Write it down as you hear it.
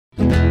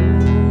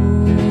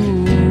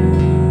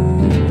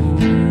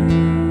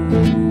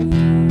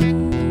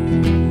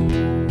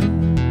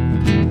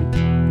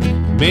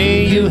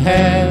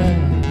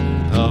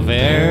have a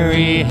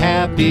very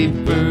happy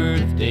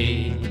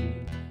birthday.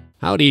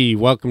 Howdy,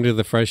 welcome to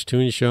the Fresh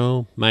Toones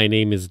Show. My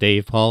name is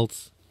Dave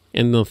Paltz,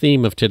 and the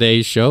theme of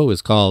today's show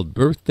is called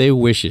Birthday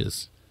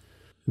Wishes.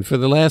 And for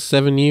the last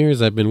 7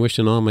 years, I've been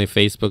wishing all my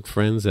Facebook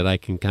friends that I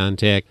can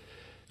contact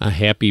a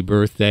happy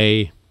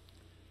birthday,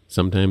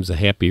 sometimes a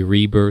happy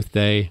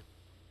rebirthday,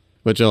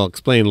 which I'll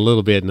explain a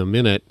little bit in a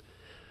minute.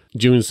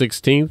 June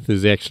 16th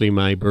is actually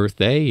my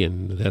birthday,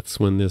 and that's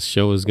when this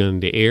show is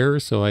going to air,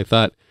 so I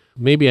thought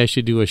maybe I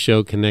should do a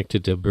show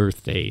connected to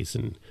birthdays.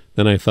 And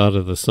then I thought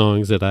of the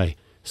songs that I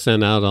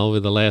sent out over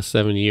the last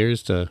 7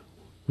 years to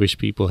wish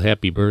people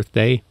happy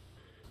birthday.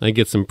 I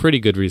get some pretty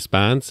good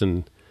response,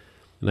 and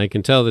I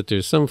can tell that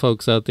there's some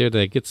folks out there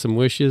that get some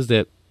wishes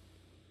that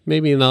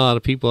maybe not a lot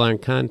of people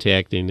aren't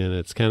contacting, and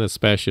it's kind of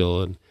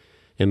special,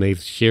 and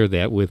they've shared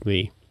that with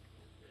me.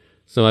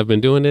 So I've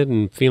been doing it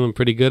and feeling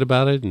pretty good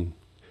about it, and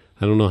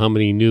I don't know how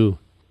many new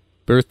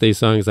birthday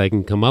songs I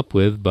can come up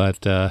with,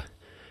 but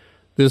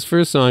this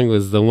first song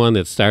was the one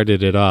that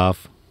started it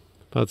off.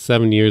 About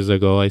 7 years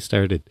ago, I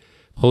started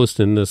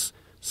posting this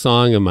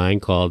song of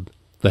mine called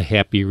the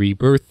Happy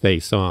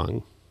Rebirthday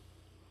Song.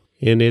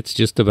 And it's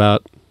just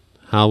about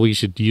how we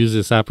should use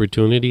this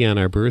opportunity on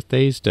our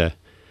birthdays to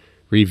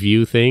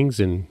review things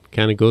and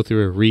kind of go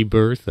through a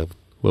rebirth of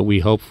what we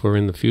hope for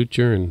in the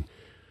future and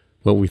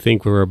what we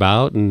think we're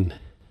about. And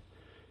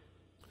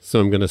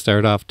so I'm going to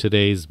start off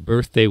today's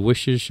Birthday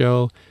Wishes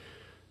show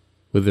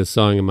with this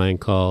song of mine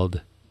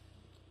called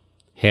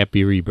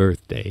Happy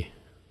Rebirthday.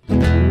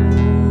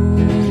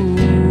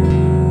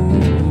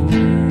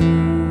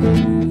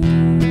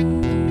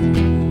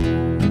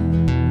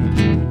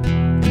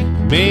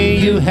 May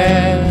you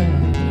have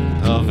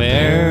a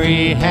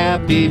very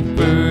happy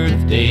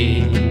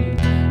birthday.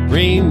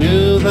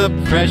 Renew the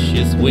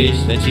precious wish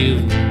that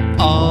you've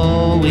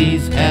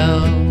always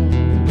held,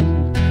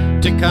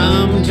 to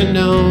come to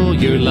know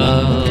your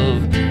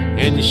love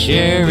and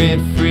share it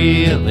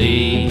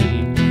freely,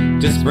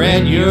 to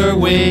spread your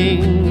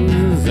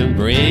wings and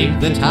break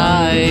the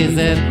ties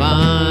that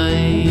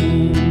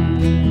bind.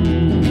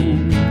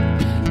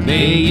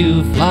 May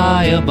you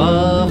fly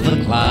above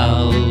the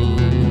clouds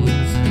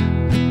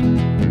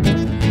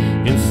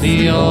and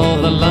see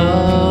all the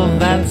love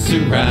that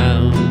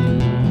surrounds.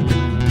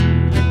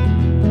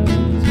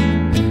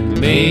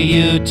 May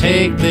you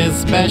take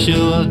this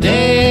special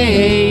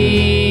day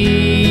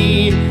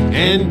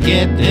and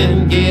get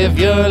and give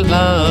your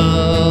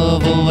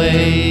love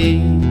away.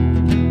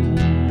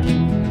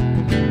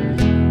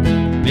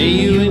 May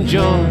you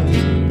enjoy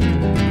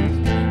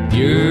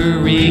your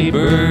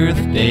rebirth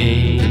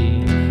day.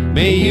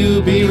 May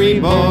you be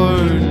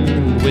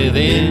reborn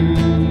within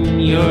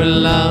your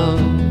love.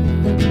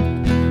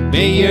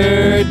 May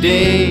your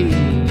day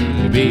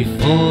be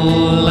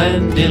full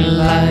and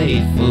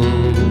delightful.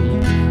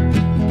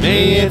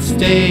 May it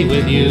stay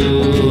with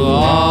you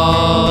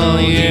all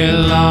year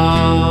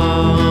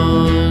long.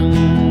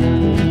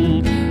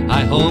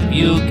 I hope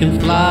you can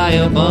fly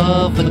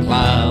above the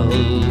clouds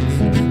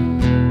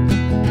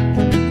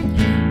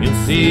and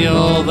see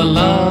all the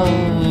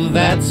love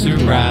that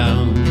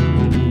surrounds.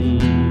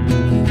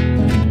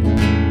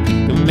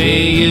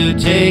 May you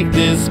take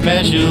this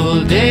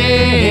special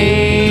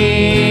day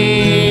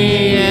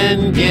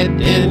and get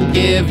and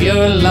give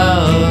your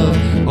love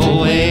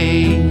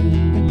away.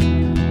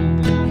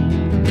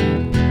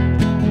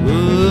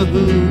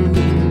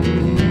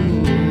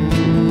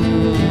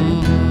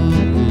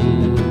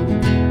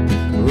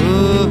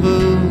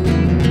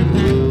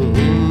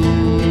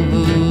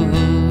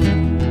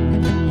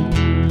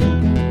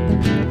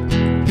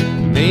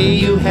 May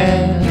you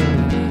have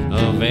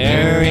a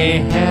very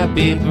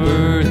happy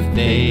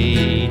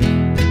birthday.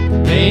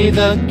 May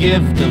the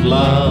gift of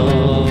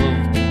love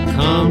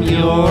come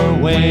your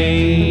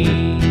way,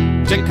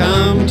 to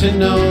come to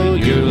know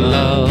your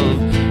love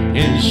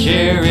and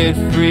share it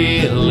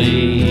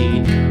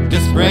freely, to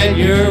spread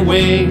your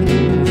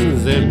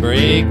wings and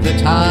break the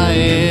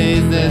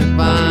ties that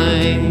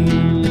bind.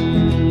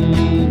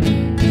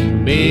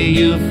 May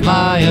you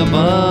fly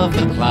above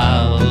the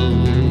clouds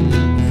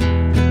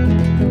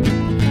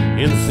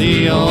and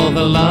see all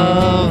the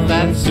love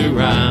that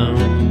surrounds.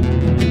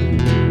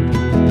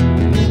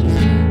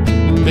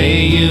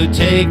 May you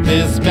take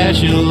this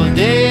special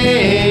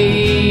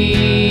day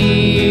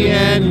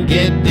and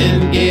get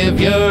and give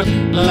your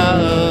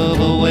love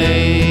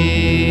away,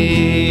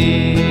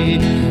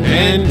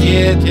 and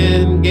get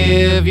and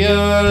give your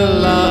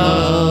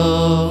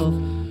love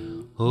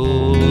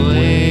away.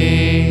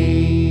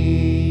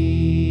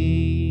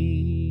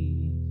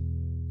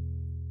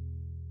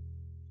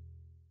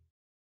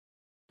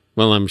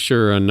 Well, I'm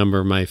sure a number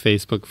of my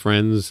Facebook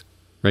friends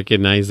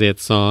recognize that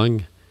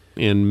song,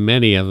 and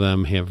many of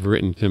them have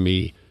written to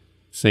me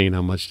saying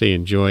how much they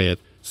enjoy it.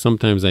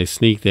 Sometimes I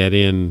sneak that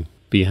in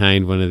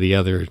behind one of the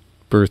other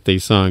birthday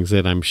songs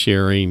that I'm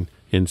sharing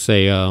and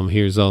say,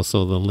 here's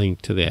also the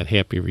link to that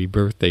Happy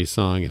Rebirthday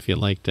song if you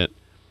liked it.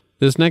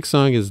 This next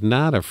song is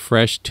not a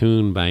fresh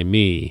tune by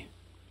me.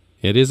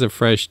 It is a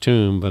fresh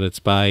tune, but it's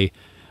by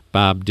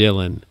Bob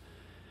Dylan.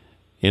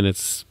 and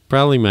it's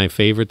probably my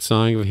favorite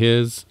song of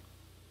his.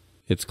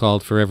 It's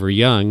called Forever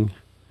Young,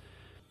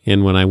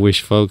 and when I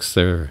wish folks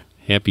their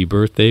happy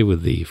birthday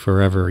with the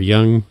Forever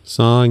Young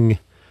song,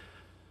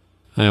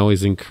 I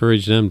always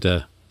encourage them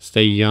to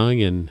stay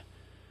young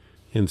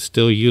and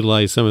still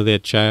utilize some of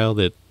that child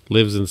that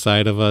lives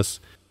inside of us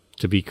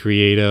to be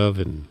creative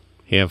and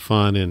have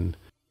fun, and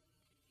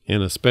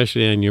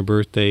especially on your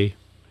birthday,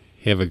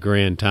 have a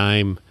grand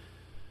time.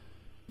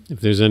 If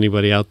there's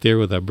anybody out there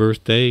with a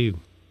birthday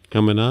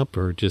coming up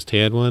or just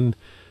had one,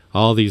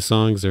 all these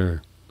songs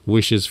are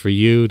wishes for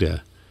you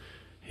to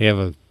have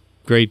a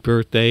great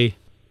birthday.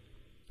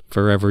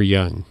 Forever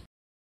Young.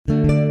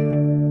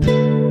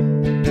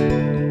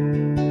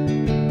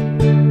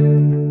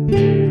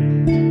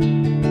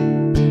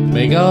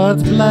 May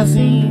God's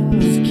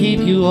blessings keep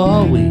you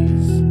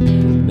always.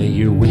 May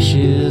your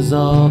wishes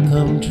all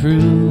come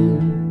true.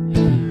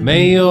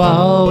 May you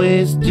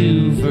always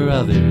do for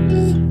others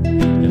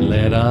and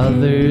let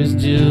others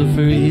do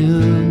for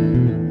you.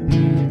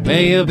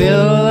 May you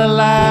build a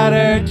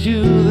ladder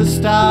to the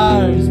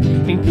stars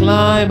and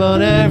climb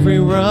on every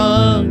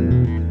rung.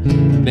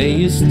 May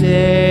you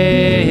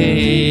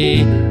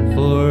stay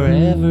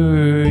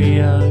forever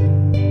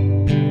young.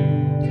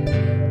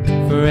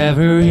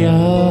 Forever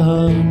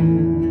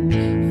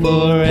young.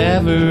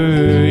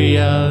 Forever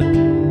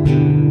young.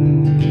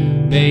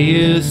 May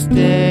you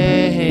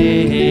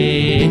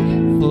stay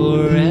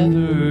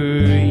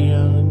forever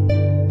young.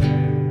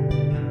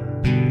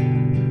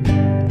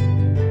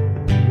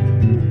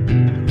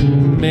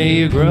 May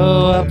you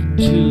grow up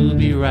to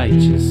be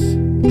righteous.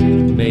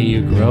 May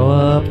you grow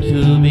up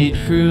to be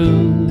true.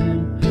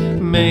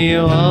 May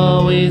you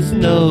always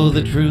know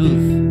the truth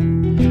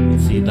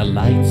and see the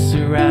light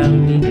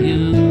surrounding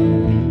you.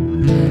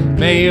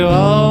 May you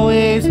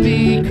always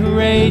be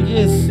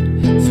courageous,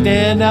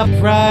 stand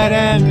upright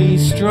and be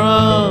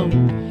strong.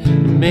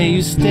 May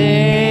you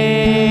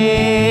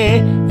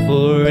stay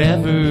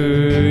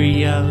forever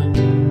young.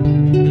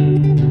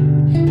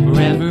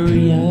 Forever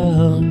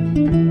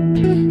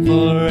young.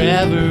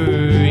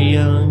 Forever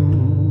young.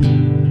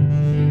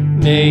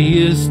 May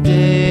you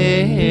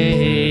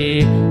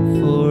stay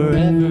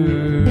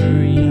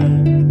forever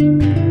young.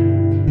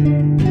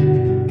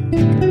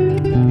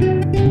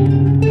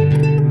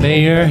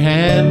 May your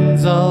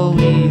hands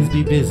always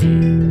be busy.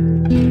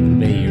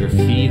 May your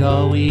feet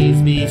always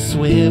be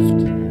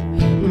swift.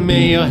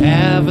 May you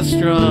have a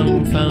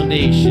strong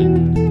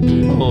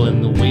foundation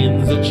when the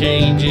winds of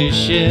change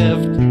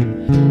shift.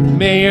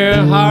 May your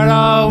heart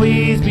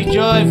always be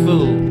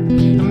joyful.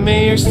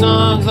 May your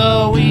songs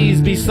always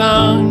be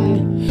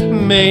sung.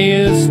 May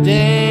you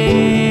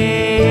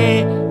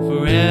stay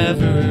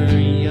forever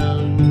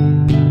young.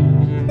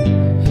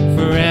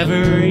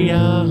 Forever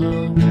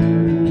young.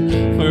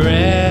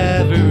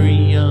 Forever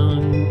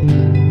young.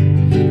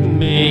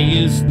 May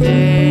you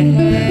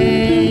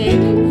stay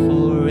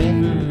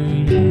forever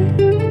young.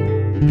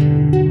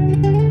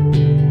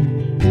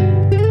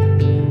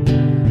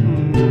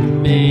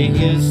 May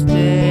you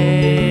stay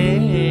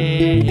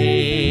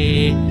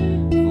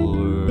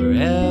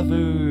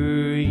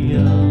forever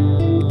young.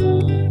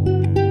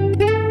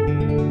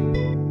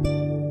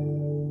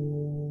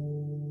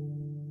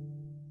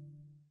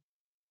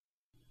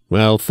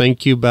 Well,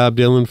 thank you, Bob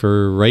Dylan,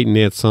 for writing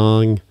that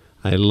song.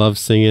 I love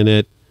singing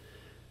it.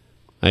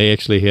 I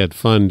actually had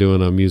fun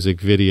doing a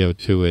music video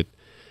to it.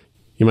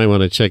 You might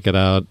want to check it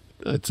out.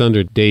 It's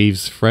under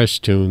Dave's Fresh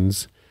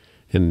Tunes,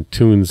 and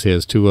Tunes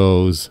has 2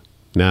 O's,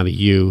 not a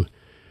U,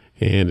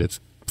 and it's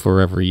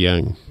Forever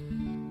Young.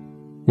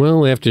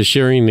 Well, after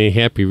sharing the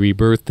Happy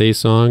Rebirthday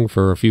song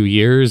for a few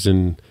years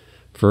and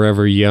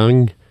Forever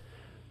Young,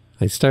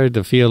 I started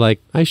to feel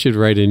like I should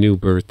write a new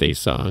birthday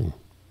song.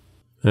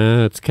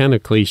 It's kind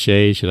of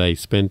cliche. Should I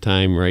spend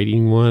time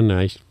writing one?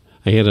 I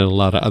had a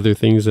lot of other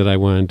things that I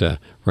wanted to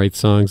write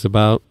songs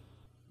about.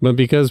 But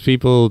because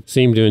people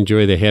seem to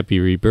enjoy the Happy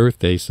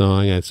Rebirthday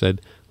song, I said,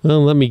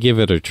 well, let me give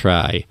it a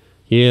try.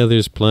 Yeah,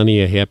 there's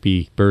plenty of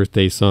happy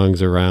birthday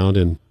songs around,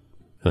 and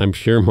I'm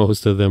sure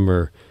most of them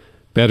are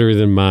better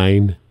than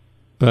mine.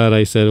 But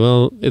I said,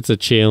 well, it's a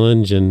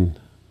challenge, and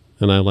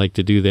I like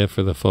to do that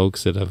for the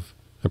folks that have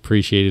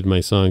appreciated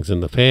my songs in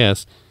the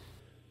past.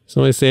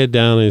 So I sat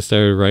down and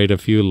started to write a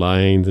few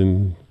lines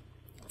and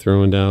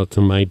throwing out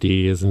some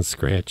ideas and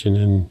scratching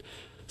and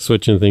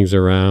switching things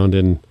around,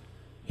 and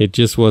it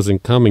just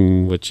wasn't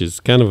coming, which is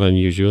kind of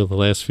unusual. The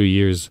last few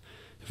years,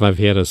 if I've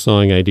had a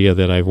song idea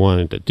that I've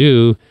wanted to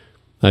do,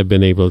 I've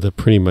been able to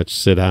pretty much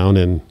sit down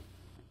and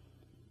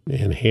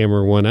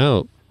hammer one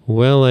out.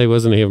 Well, I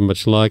wasn't having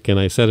much luck, and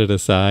I set it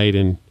aside,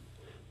 and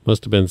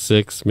must have been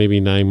 6, maybe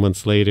 9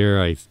 months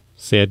later, I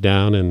sat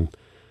down and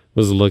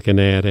was looking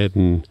at it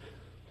and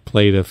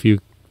played a few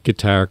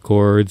guitar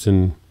chords,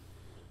 and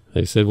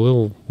I said,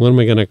 well, what am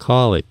I going to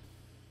call it?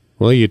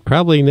 Well, you'd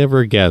probably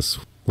never guess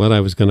what I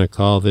was going to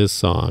call this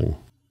song.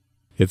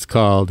 It's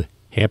called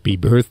Happy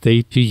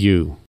Birthday to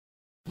You.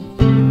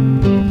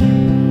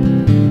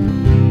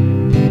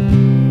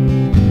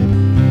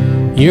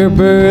 Your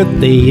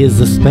birthday is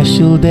a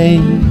special day.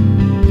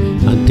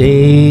 a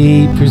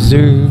day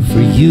preserved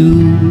for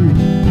you,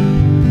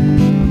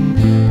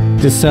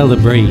 to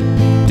celebrate,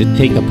 to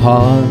take a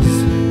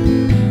pause,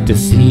 to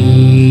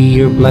see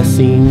your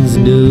blessings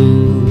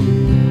new.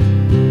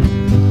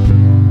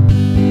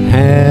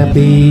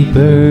 Happy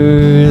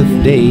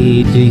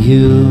birthday to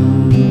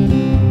you.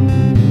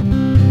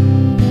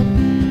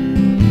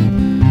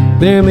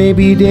 There may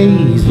be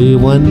days we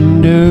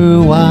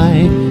wonder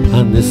why.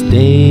 On this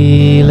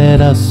day let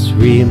us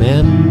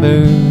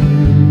remember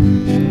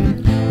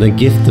the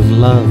gift of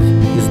love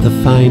is the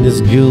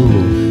finest jewel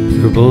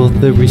for both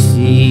the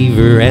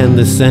receiver and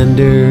the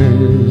sender.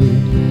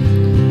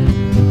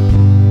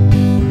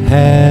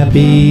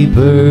 Happy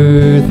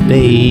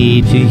birthday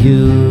to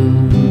you.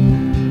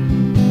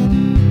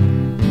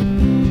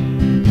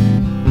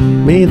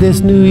 May this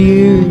new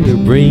year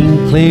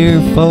bring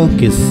clear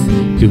focus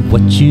to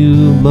what you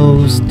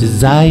most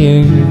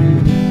desire.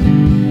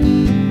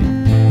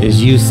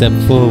 As you step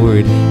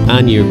forward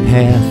on your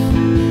path,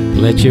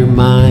 let your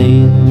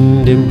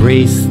mind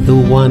embrace the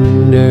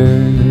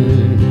wonder.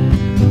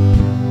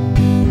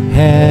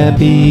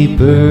 Happy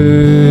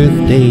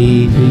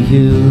birthday to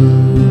you.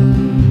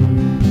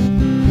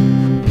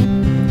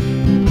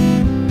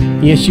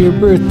 Yes, your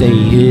birthday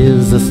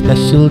is a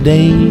special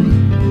day,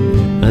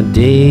 a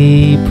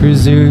day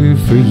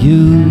preserved for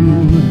you,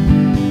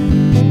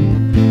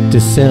 to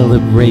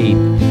celebrate,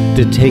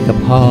 to take a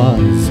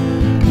pause,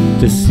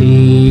 to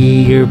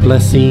see your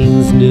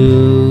blessings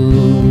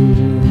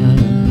new.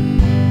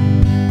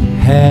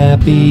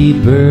 Happy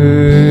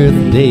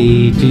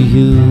birthday to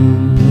you.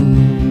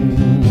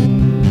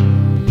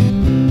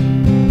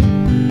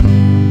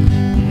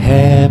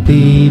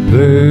 Happy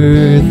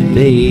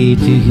birthday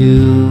to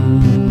you.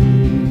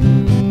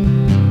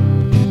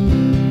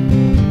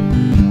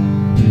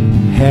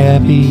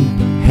 Happy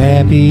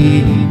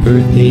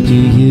birthday to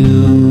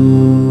you.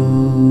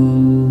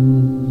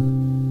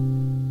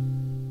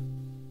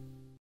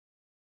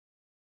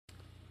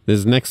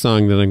 This next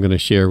song that I'm going to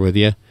share with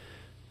you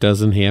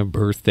doesn't have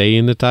birthday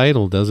in the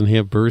title, doesn't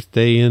have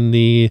birthday in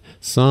the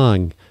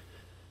song.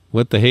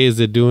 What the hey is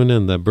it doing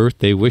in the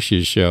Birthday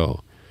Wishes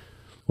show?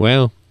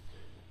 Well,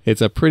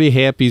 it's a pretty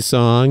happy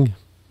song,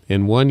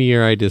 and one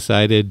year I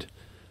decided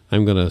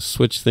I'm going to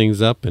switch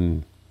things up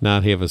and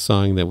not have a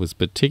song that was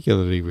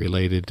particularly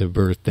related to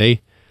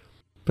birthday,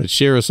 but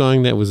share a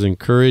song that was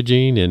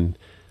encouraging. And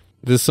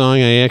this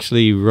song I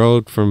actually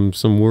wrote from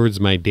some words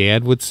my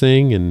dad would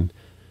sing, and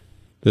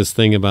this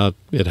thing about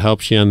it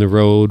helps you on the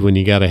road when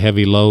you got a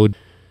heavy load.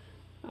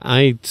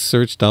 I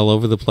searched all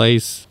over the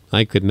place.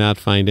 I could not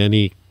find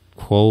any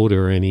quote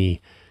or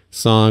any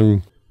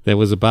song that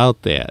was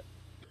about that.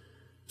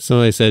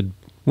 So I said,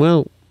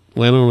 well,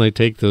 why don't I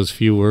take those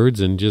few words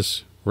and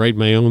just write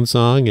my own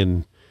song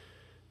and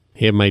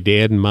have my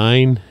dad in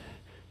mind.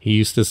 He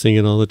used to sing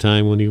it all the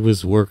time when he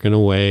was working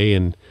away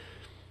and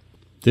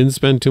didn't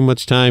spend too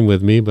much time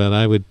with me, but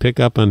I would pick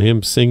up on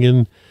him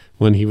singing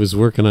when he was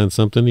working on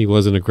something. He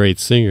wasn't a great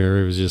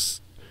singer. It was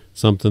just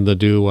something to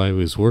do while he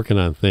was working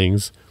on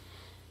things.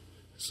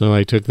 So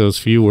I took those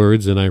few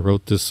words and I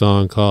wrote this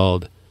song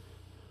called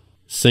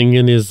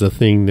Singing is the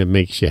Thing That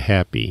Makes You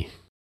Happy.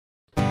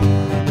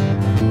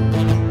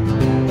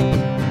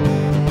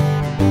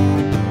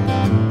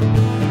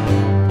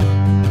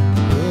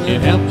 It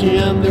helps you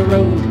on the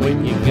road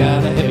when you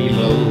got a heavy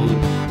load.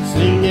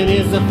 Singing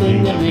is the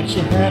thing that makes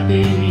you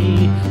happy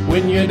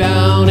when you're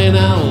down and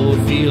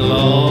out, feel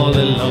all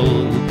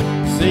alone.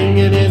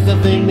 Singing is the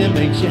thing that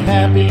makes you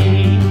happy.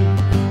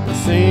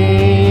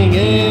 Sing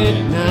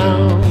it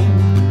now.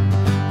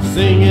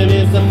 Singing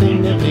is the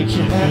thing that makes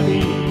you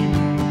happy.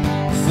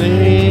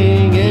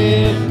 Sing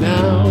it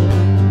now.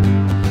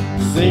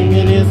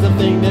 Singing is the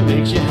thing that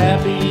makes you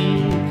happy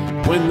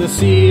when the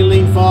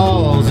ceiling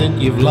falls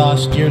and you've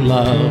lost your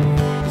love.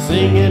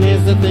 Singing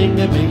is the thing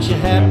that makes you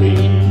happy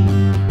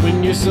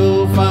when you're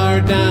so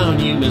far down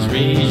you must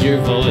raise your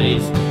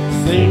voice.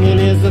 Singing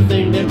is the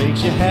thing that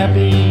makes you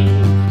happy.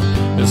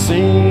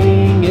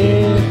 Sing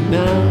it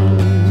now.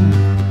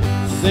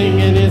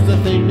 Singing is the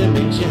thing that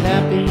makes you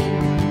happy.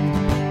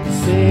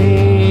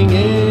 Sing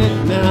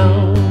it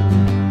now.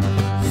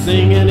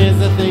 Singing is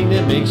the thing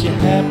that makes you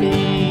happy.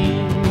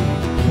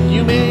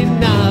 You may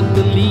not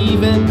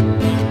believe it.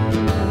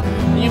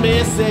 You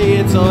may say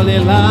it's all a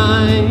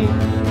lie.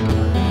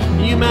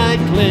 You might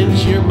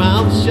clench your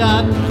mouth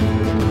shut.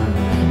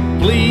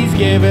 Please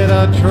give it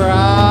a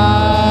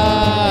try.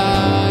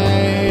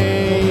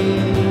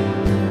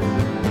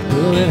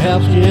 Well, it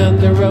helps you on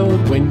the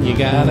road when you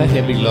got a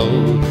heavy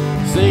load.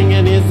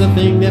 Singing is the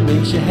thing that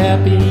makes you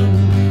happy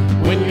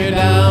when you're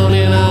down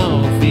and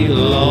out,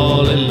 feel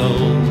all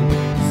alone.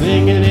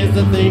 Singing is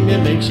the thing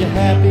that makes you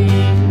happy.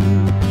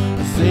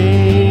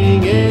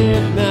 Sing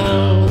it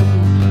now.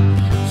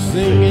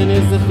 Singing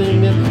is the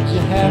thing that makes you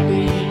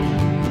happy.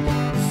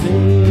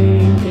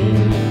 Sing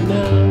it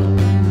now.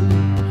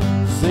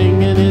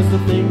 Singing is the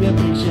thing that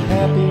makes you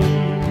happy.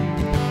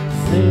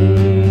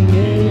 Sing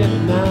it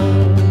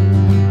now.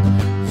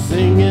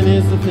 Singing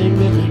is the thing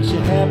that makes you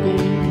happy.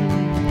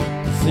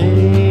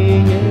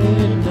 Sing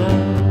it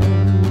now.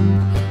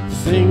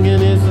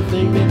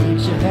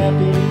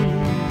 happy,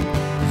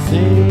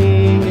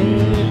 sing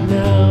it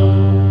now.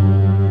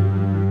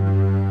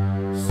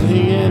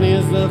 Singing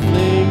is the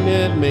thing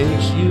that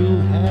makes you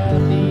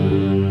happy.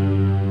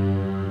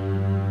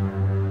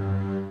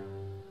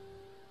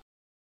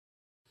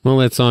 Well,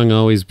 that song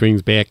always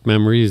brings back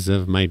memories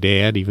of my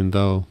dad, even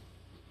though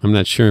I'm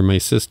not sure my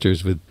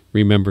sisters would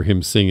remember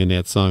him singing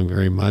that song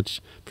very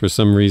much. For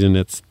some reason,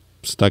 it's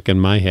stuck in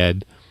my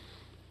head.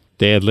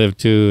 Dad lived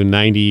to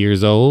 90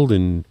 years old,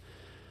 and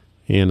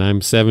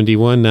I'm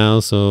 71 now,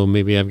 so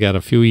maybe I've got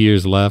a few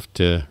years left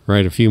to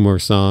write a few more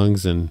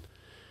songs and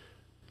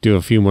do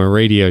a few more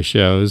radio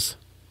shows.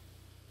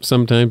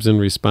 Sometimes in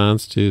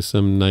response to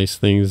some nice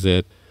things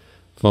that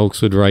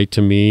folks would write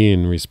to me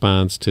in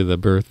response to the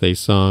birthday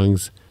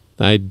songs,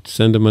 I'd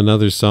send them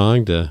another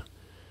song to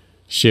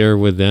share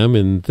with them,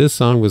 and this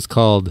song was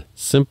called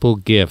Simple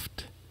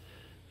Gift.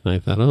 And I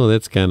thought, oh,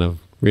 that's kind of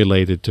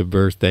related to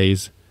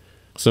birthdays.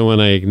 So when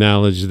I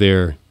acknowledged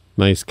their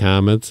nice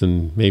comments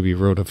and maybe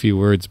wrote a few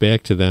words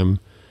back to them,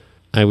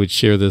 I would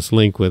share this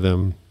link with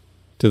them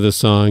to the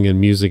song and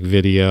music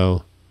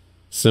video,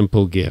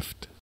 Simple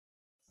Gift.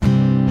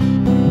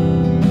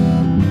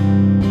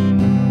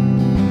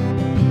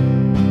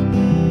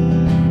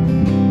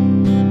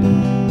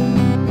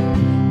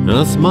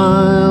 A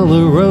smile,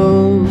 a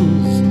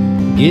rose,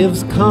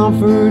 gives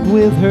comfort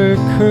with her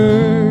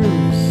curves.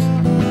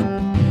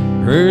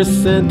 Her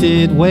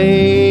scented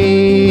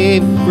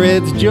wave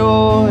spreads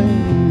joy,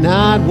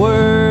 not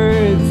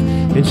words,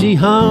 and she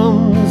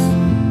hums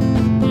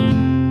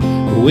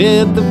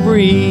with the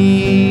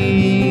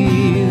breeze.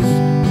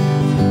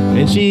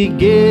 And she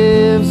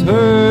gives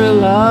her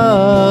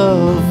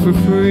love for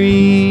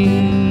free.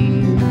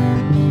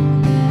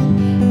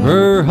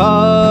 Her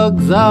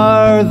hugs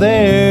are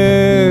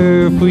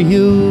there for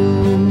you.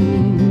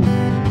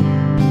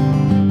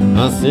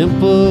 A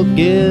simple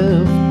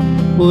gift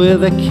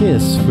with a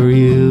kiss for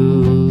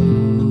you.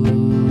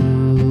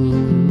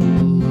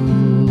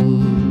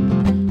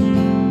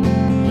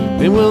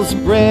 And we'll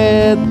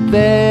spread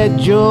that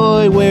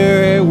joy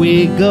wherever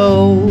we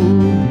go.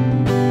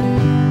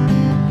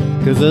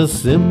 'Cause a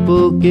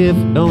simple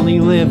gift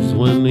only lives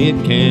when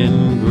it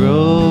can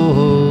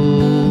grow.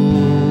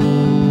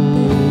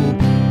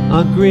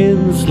 A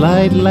grin,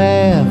 slight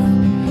laugh,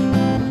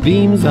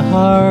 beams a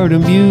heart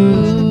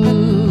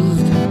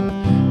amused.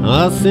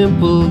 A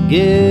simple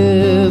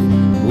gift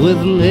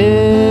with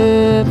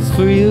lips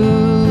for you.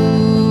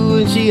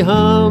 And she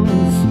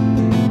hums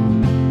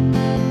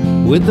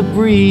with the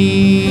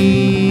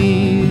breeze.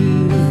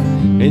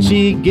 And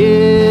she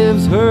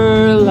gives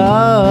her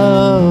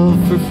love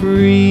for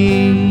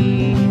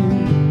free.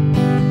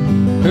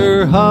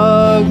 Her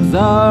hugs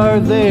are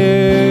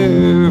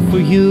there for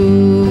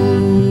you.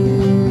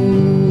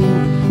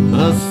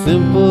 A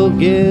simple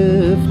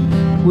gift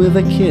with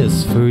a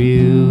kiss for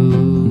you.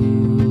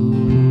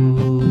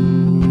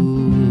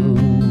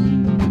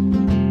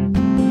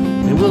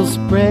 And we'll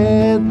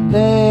spread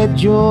that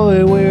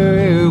joy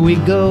wherever we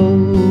go.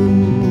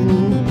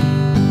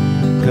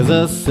 'Cause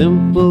a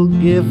simple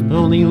gift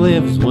only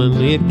lives when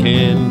it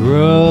can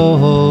grow.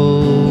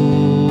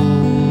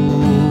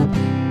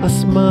 A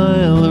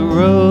smile, a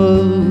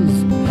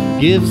rose,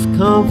 gives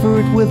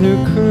comfort with her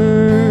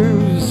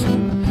curves.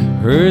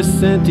 Her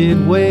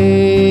scented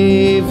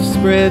wave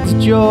spreads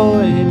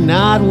joy,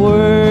 not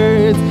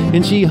words,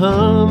 and she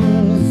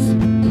hums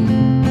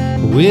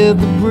with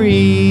the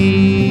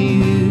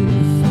breeze.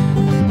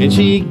 And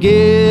she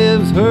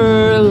gives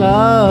her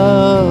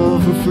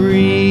love for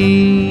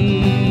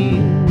free.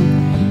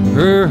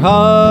 Her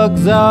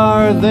hugs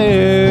are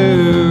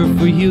there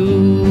for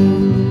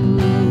you.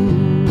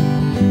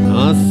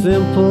 A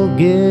simple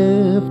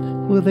gift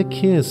with a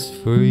kiss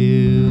for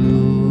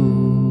you.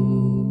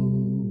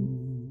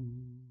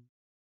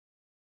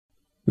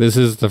 This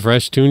is the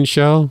Fresh Toones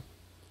Show,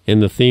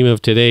 and the theme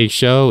of today's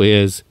show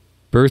is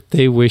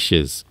birthday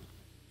wishes.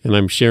 And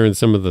I'm sharing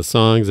some of the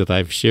songs that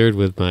I've shared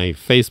with my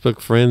Facebook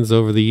friends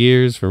over the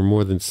years for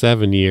more than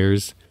 7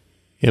 years,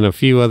 and a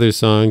few other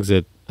songs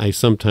that I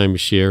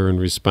sometimes share in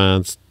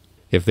response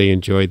if they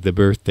enjoyed the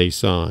birthday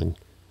song.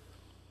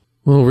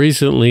 Well,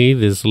 recently,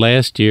 this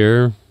last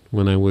year,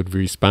 when I would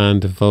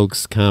respond to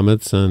folks'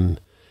 comments on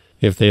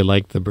if they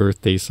liked the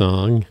birthday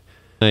song,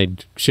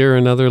 I'd share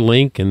another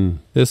link, and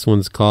this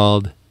one's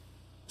called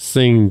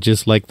Sing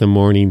Just Like the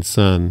Morning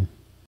Sun.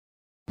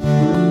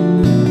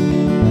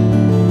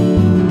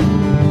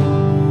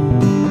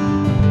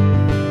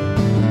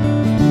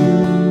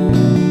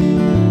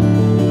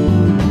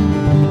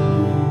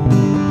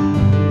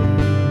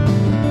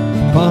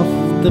 Puff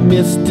the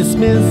mist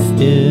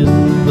dismissed in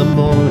the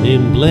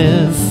morning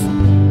bliss.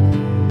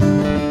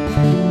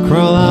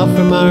 Crawl out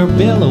from our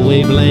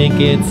billoway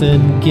blankets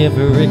and give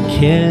her a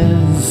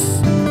kiss.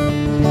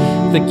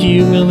 The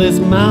cumulus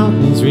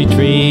mountains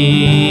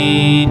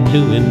retreat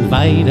to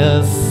invite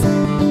us.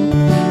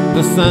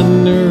 The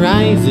sun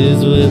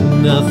rises with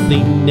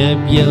nothing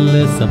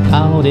nebulous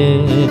about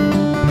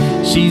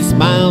it. She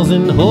smiles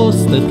and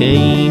hosts the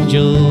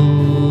angels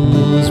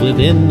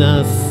within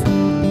us.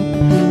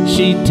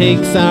 She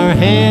takes our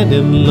hand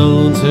and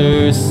loans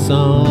her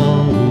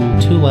song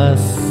to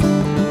us.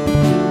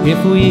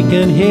 If we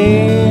can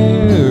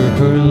hear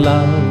her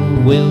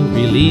love will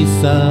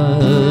release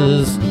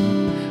us,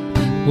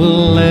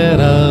 will let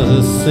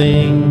us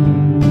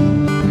sing,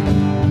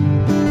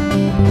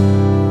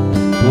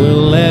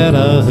 will let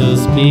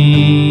us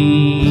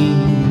be,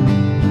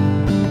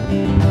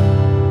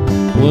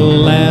 will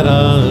let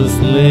us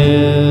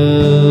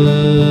live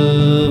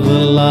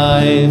a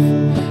life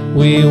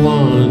we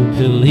want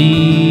to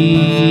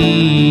lead,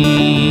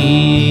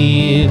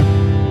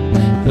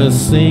 to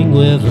sing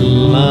with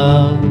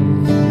love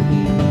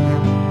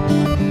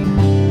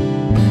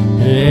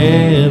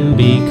and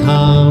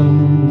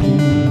become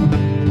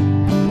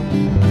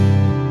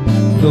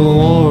the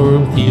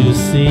warmth you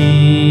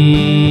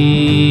seek,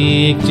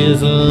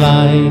 just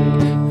like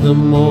the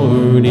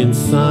morning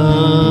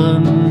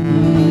sun.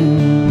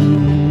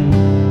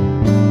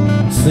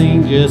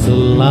 Sing just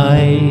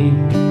like,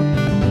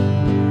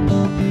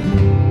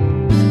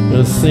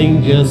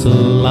 sing just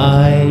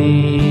like,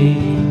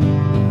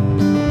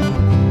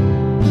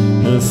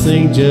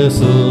 sing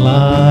just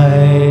like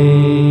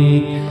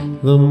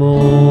the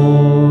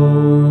morning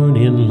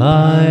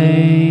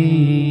light.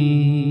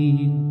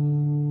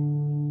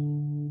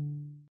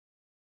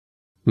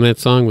 And that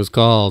song was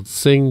called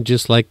Sing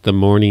Just Like the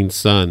Morning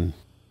Sun.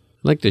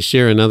 I'd like to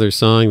share another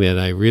song that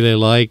I really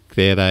like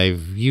that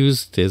I've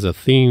used as a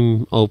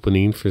theme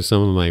opening for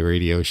some of my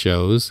radio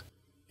shows.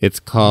 It's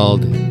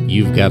called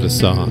You've Got a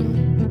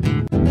Song.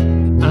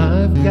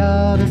 I've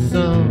got a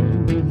song.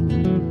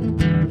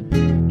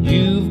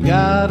 You've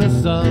got a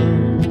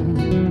song.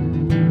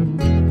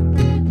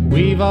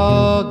 We've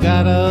all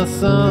got a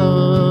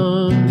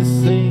song to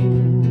sing.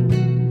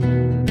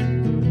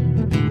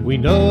 We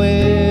know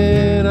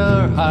in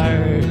our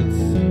hearts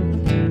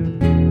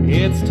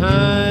it's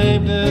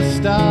time to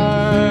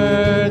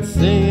start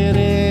singing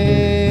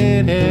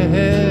it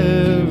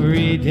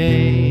every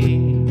day.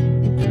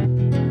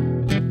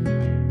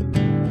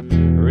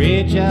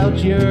 Reach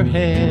out your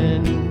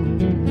hand,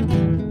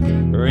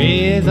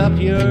 raise up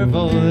your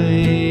voice,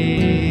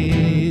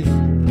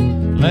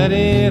 let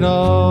it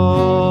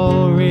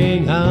all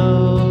ring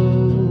out.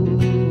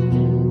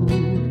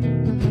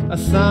 A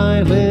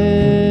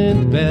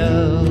silent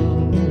bell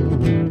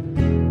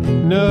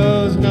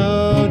knows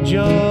no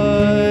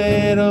joy,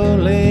 it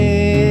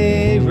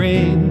only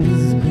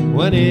rings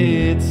when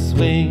it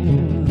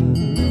swings.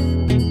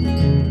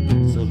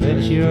 So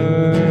let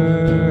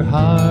your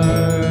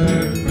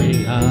heart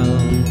ring out.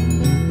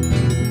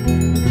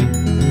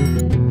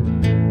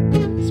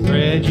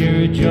 Spread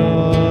your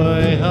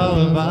joy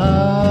all about,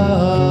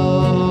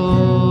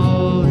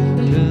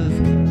 'cause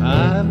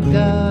I've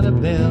got a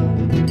bell,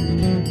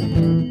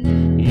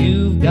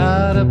 you've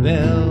got a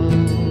bell,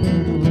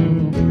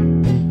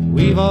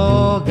 we've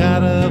all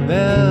got a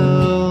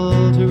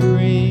bell to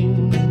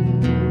ring.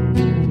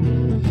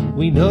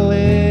 We know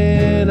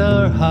in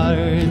our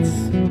hearts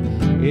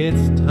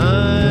it's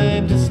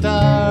time to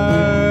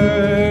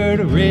start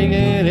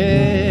ringing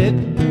it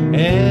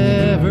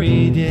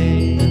every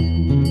day.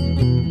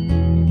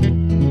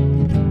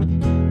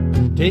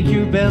 Take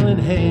your bell in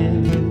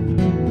hand,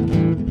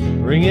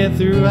 ring it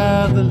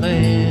throughout the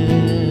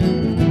land.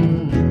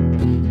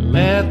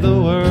 Let the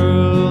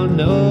world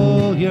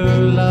know your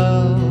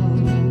love.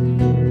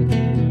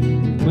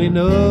 We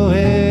know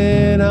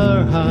in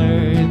our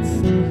hearts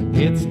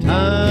it's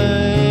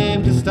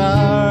time to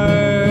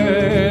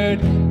start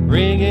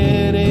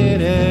ringing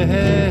it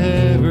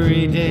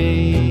every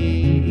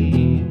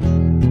day.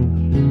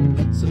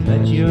 So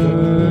let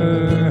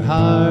your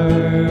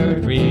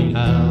heart ring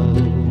out.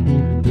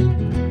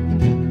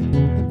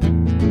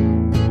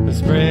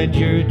 Spread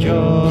your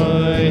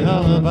joy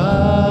all about,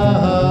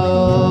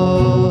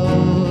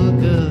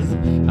 'cause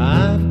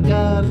I've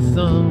got a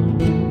song,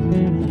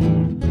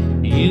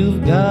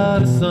 you've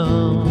got a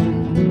song,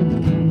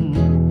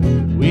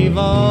 we've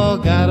all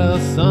got a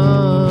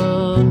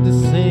song to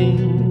sing.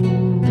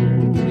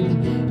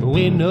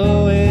 We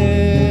know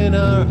in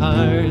our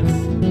hearts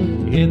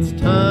it's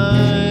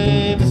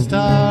time to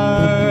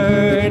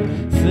start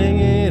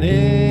singing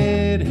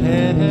it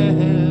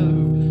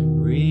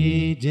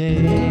every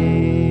day.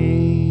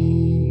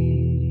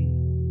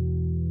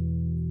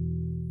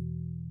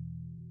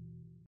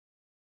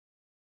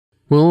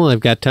 Well, I've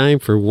got time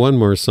for one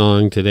more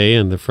song today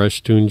on the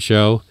Fresh Toones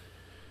Show.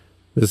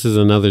 This is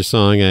another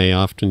song I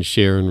often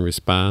share in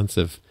response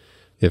if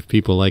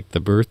people like the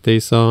birthday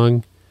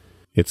song.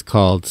 It's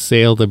called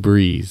Sail the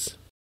Breeze.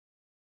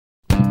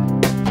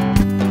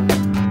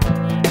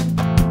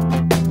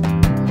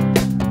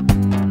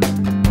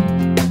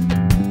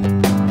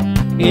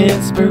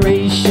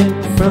 Inspiration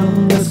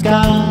from the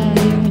sky,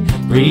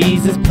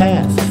 breezes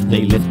pass,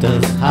 they lift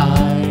us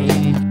high.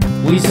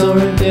 We soar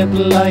and dip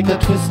like a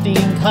twisting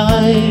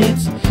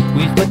kite.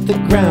 We've put the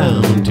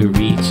ground to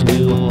reach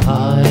new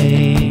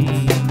heights.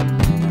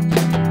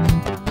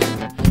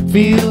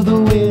 Feel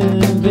the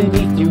wind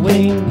beneath your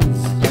wings.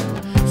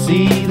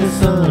 See the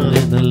sun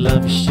and the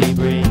love she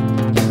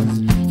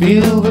brings.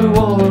 Feel her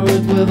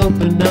warmth with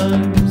open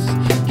arms.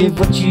 Give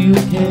what you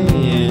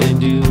can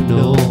and do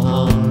no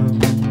harm.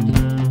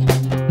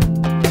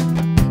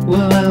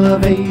 We'll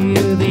elevate you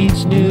with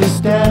each new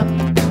step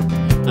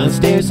on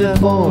stairs set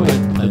forward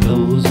by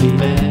those we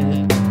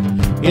met.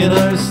 In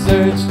our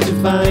search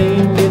to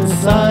find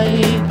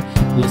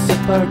insight, we'll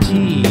sip our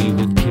tea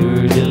with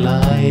pure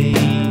delight.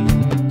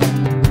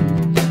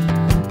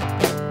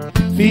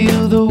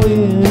 Feel the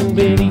wind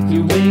beneath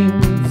your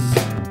wings,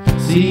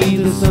 see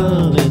the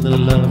sun and the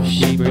love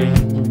she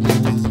brings.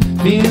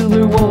 Feel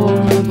her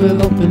warmth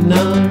with open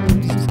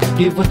arms,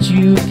 give what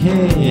you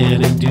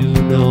can and do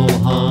no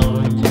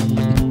harm.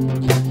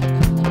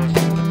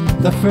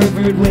 The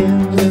fervid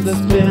winds that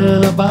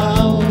spin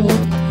about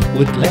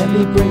would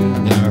gladly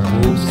bring our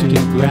hopes to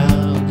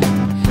ground,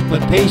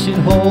 but patient,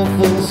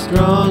 hopeful,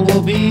 strong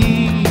we'll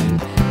be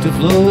to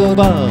float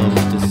above,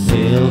 to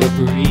sail the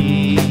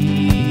breeze.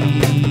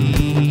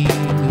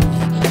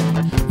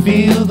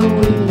 Feel the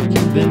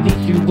wind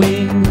beneath your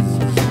wings,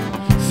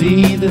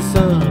 see the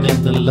sun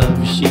and the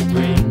love she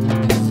brings.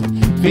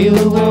 Feel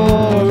the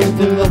warmth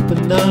with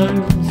open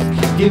arms,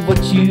 give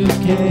what you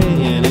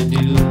can and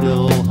do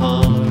no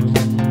harm.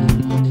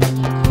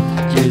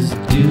 Just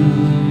do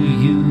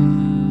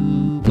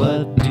you,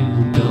 but do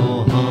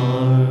no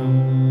harm.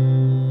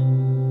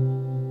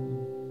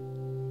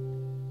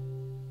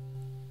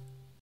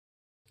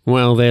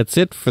 Well, that's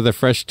it for the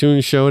Fresh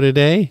Toones Show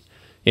today.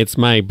 It's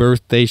my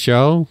birthday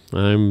show.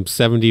 I'm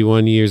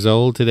 71 years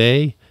old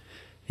today,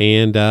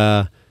 and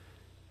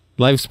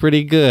life's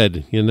pretty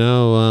good. You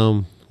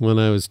know, when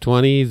I was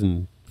 20s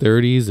and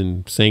 30s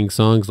and sang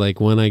songs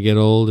like When I Get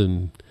Old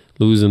and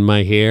Losing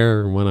My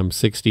Hair, or When I'm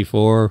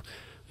 64,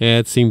 yeah,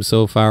 it seems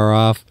so far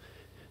off.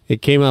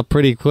 It came up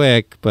pretty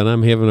quick, but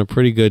I'm having a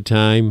pretty good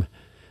time.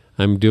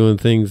 I'm doing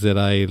things that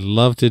I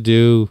love to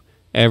do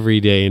every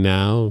day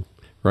now,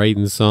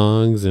 writing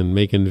songs and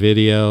making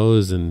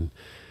videos and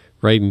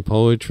writing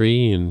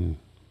poetry and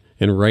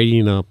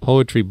writing a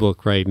poetry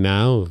book right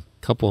now, a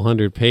couple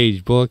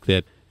 100-page book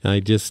that I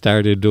just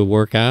started to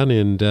work on,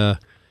 and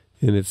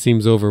it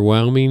seems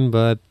overwhelming,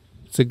 but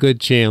it's a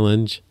good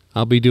challenge.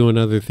 I'll be doing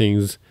other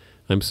things.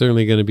 I'm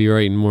certainly going to be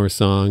writing more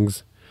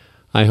songs.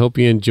 I hope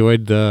you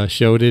enjoyed the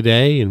show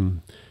today,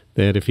 and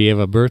that if you have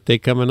a birthday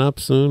coming up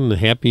soon, a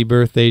happy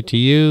birthday to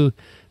you.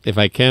 If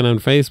I can on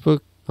Facebook,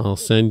 I'll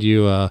send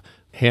you a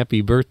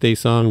happy birthday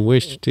song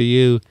wish to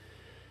you.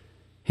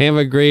 Have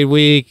a great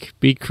week.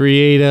 Be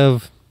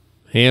creative.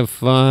 Have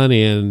fun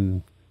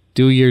and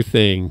do your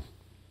thing.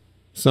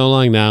 So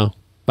long now.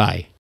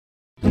 Bye.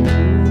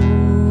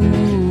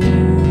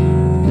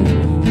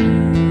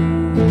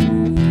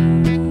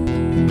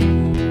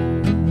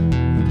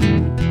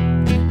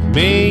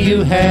 May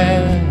you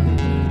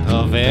have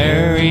a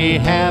very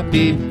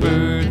happy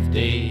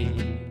birthday.